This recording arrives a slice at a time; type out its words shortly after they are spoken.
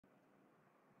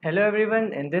Hello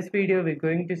everyone, in this video we're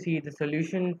going to see the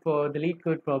solution for the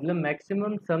LeetCode problem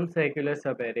maximum sum circular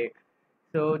subarray.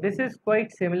 So this is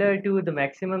quite similar to the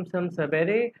maximum sum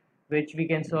subarray which we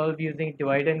can solve using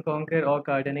divide and conquer or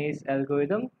Cardan's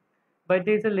algorithm. But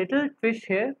there's a little twist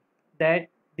here that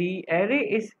the array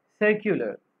is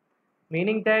circular,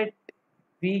 meaning that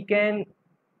we can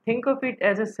think of it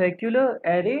as a circular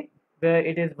array where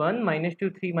it is 1, minus 2,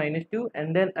 3, minus 2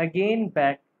 and then again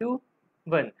back to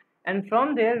 1, and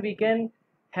from there we can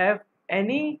have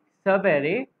any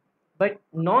subarray but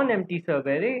non-empty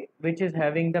subarray which is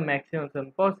having the maximum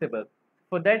sum possible.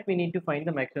 For that we need to find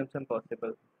the maximum sum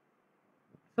possible.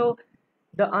 So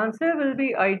the answer will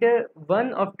be either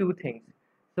one of two things.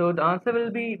 So the answer will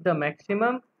be the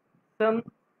maximum sum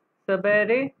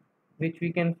subarray, which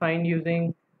we can find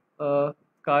using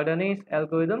Cardan's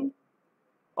algorithm,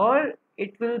 or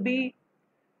it will be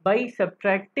by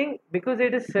subtracting, because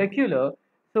it is circular.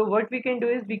 So what we can do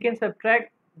is we can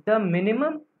subtract the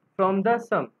minimum from the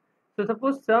sum. So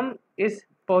suppose sum is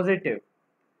positive.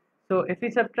 So if we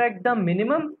subtract the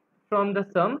minimum from the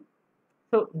sum,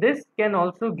 so this can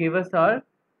also give us our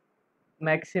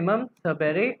maximum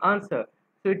subarray answer.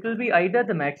 So it will be either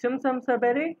the maximum sum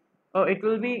subarray or it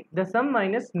will be the sum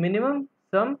minus minimum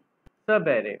sum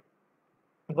subarray.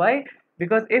 Why?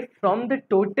 Because if from the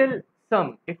total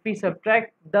sum, if we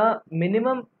subtract the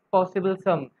minimum possible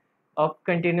sum of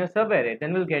continuous subarray,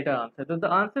 then we'll get our answer. So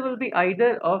the answer will be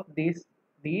either of these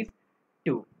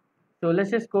two. So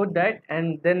let's just code that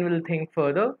and then we'll think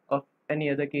further of any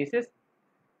other cases.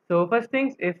 So first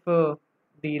things, if the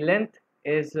length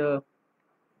is 0,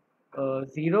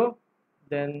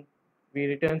 then we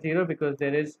return 0 because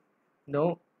there is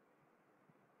no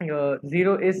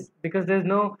 0 is because there's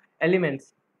no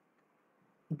elements.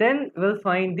 Then we'll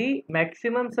find the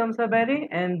maximum sum subarray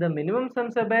and the minimum sum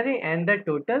subarray and the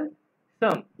total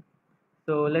sum.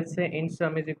 So let's say int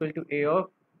sum is equal to a of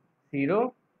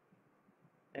 0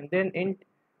 and then int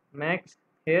max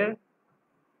here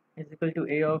is equal to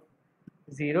a of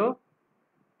 0,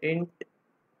 int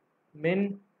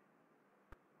min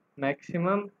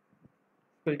maximum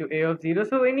equal to a of 0.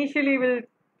 So initially we'll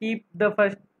keep the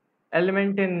first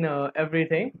element in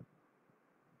everything.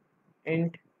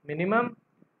 Int minimum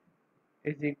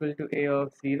is equal to a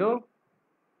of 0,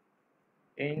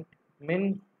 int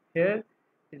min here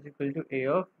is equal to a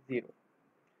of 0.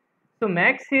 So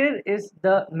max here is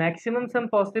the maximum sum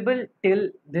possible till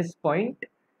this point.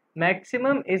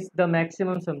 Maximum is the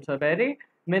maximum sum subarray.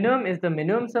 Minimum is the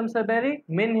minimum sum subarray.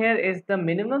 Min here is the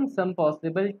minimum sum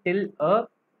possible till a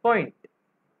point.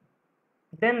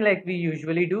 Then, like we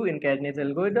usually do in Cadney's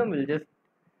algorithm, we'll just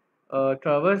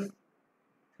traverse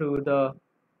through the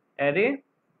array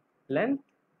length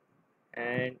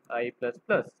and I plus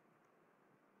plus.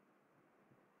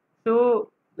 So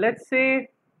let's say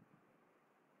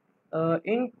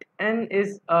int n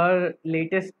is our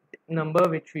latest number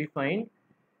which we find.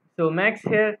 So max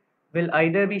here will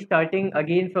either be starting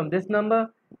again from this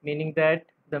number, meaning that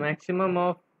the maximum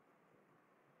of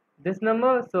this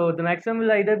number. So the maximum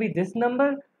will either be this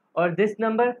number or this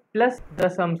number plus the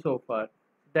sum so far.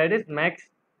 That is max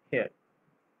here.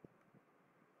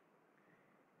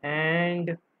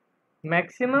 And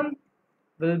maximum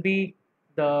will be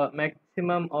the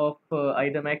maximum of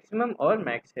either maximum or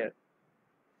max here.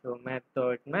 So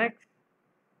math.max,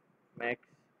 max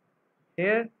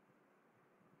here,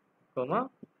 comma,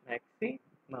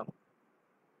 maximum.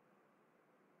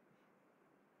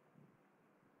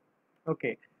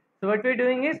 Okay, so what we're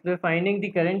doing is we're finding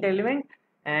the current element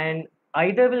and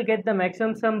either we'll get the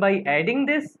maximum sum by adding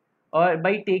this or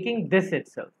by taking this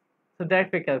itself. So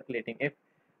that we're calculating. If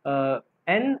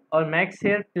n or max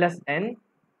here plus n,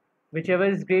 whichever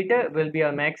is greater will be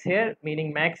our max here,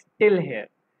 meaning max till here.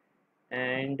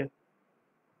 And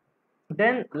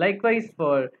then likewise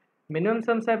for minimum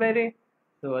sum subarray,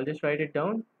 so I'll just write it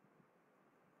down.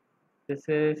 This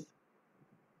is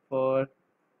for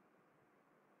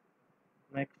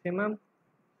maximum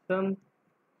sum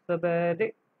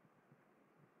subarray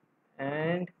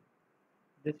and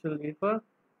this will be for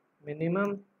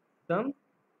minimum sum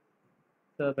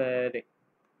subarray.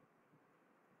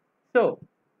 So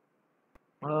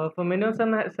for minimum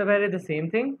sum subarray, the same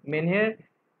thing. Min here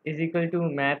is equal to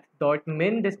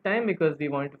math.min this time because we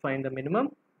want to find the minimum.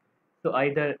 So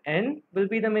either n will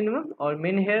be the minimum or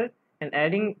min here, and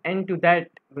adding n to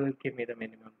that will give me the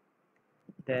minimum.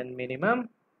 Then minimum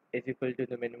is equal to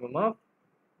the minimum of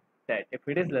that if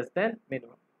it is less than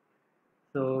minimum.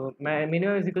 So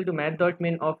minimum is equal to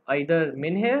math.min of either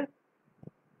min here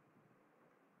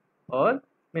or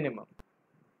minimum.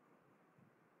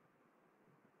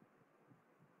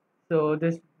 So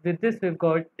with this we've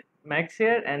got max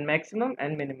here, and maximum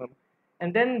and minimum.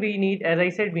 And then we need, as I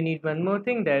said, we need one more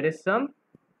thing, that is sum,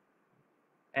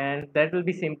 and that will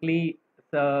be simply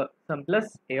the sum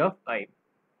plus a of I.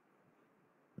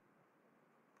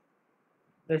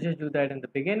 Let's just do that in the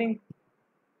beginning.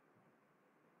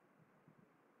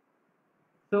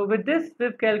 So with this,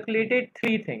 we've calculated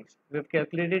three things. We've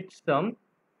calculated sum,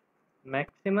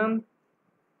 maximum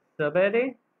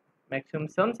subarray, maximum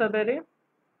sum subarray,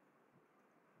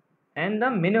 and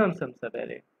the minimum sum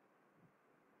subarray.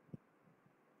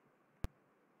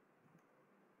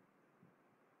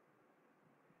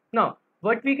 Now,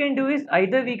 what we can do is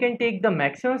either we can take the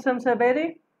maximum sum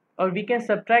subarray, or we can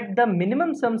subtract the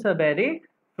minimum sum subarray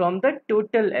from the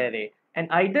total array, and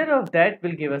either of that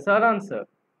will give us our answer.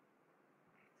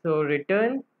 So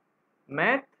return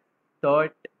math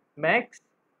dot max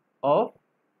of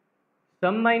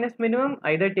sum minus minimum,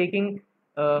 either taking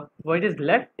what is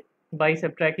left by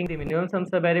subtracting the minimum sum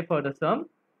subarray for the sum,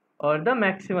 or the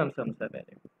maximum sum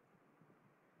subarray.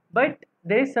 But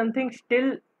there is something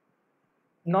still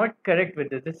not correct with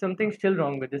this. There's something still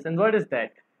wrong with this. And what is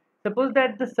that? Suppose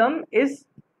that the sum is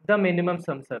the minimum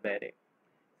sum subarray.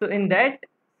 So in that,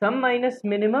 sum minus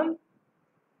minimum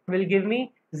will give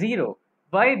me 0.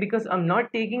 Why? Because I'm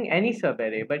not taking any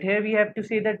subarray. But here we have to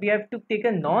say that we have to take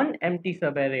a non-empty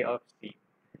subarray of C.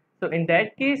 So in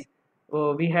that case,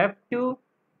 we have to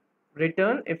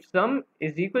return, if sum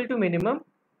is equal to minimum,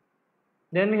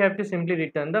 then we have to simply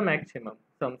return the maximum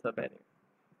sum subarray.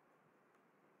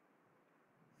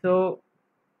 So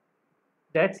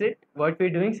that's it. What we're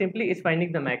doing simply is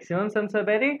finding the maximum sum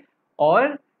subarray,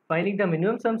 or finding the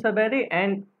minimum sum subarray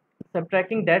and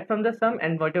subtracting that from the sum,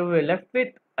 and whatever we're left with,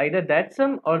 either that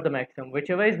sum or the maximum,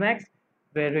 whichever is max,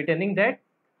 we're returning that.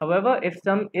 However, if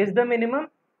sum is the minimum,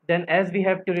 then as we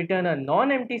have to return a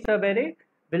non-empty subarray,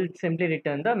 we'll simply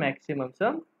return the maximum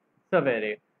sum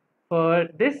subarray. For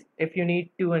this, if you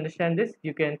need to understand this,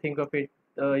 you can think of it,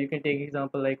 you can take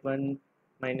example like 1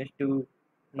 minus 2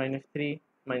 minus 3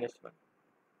 minus 1.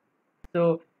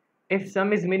 So if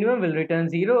sum is minimum, we'll return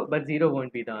 0, but 0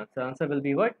 won't be the answer. Answer will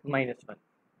be what? Minus 1.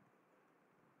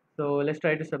 So let's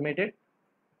try to submit it.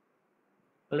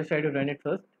 Let's try to run it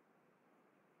first.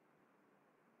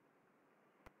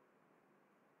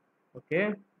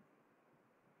 Okay.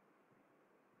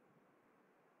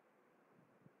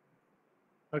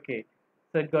 Okay,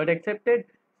 so it got accepted.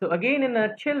 So again, in a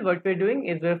nutshell, what we're doing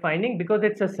is we're finding, because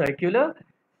it's a circular,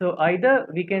 so either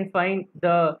we can find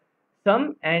the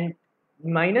sum and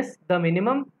minus the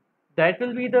minimum, that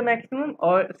will be the maximum,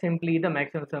 or simply the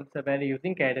maximum sum subarray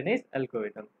using Cadenay's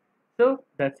algorithm. So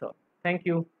that's all. Thank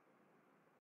you.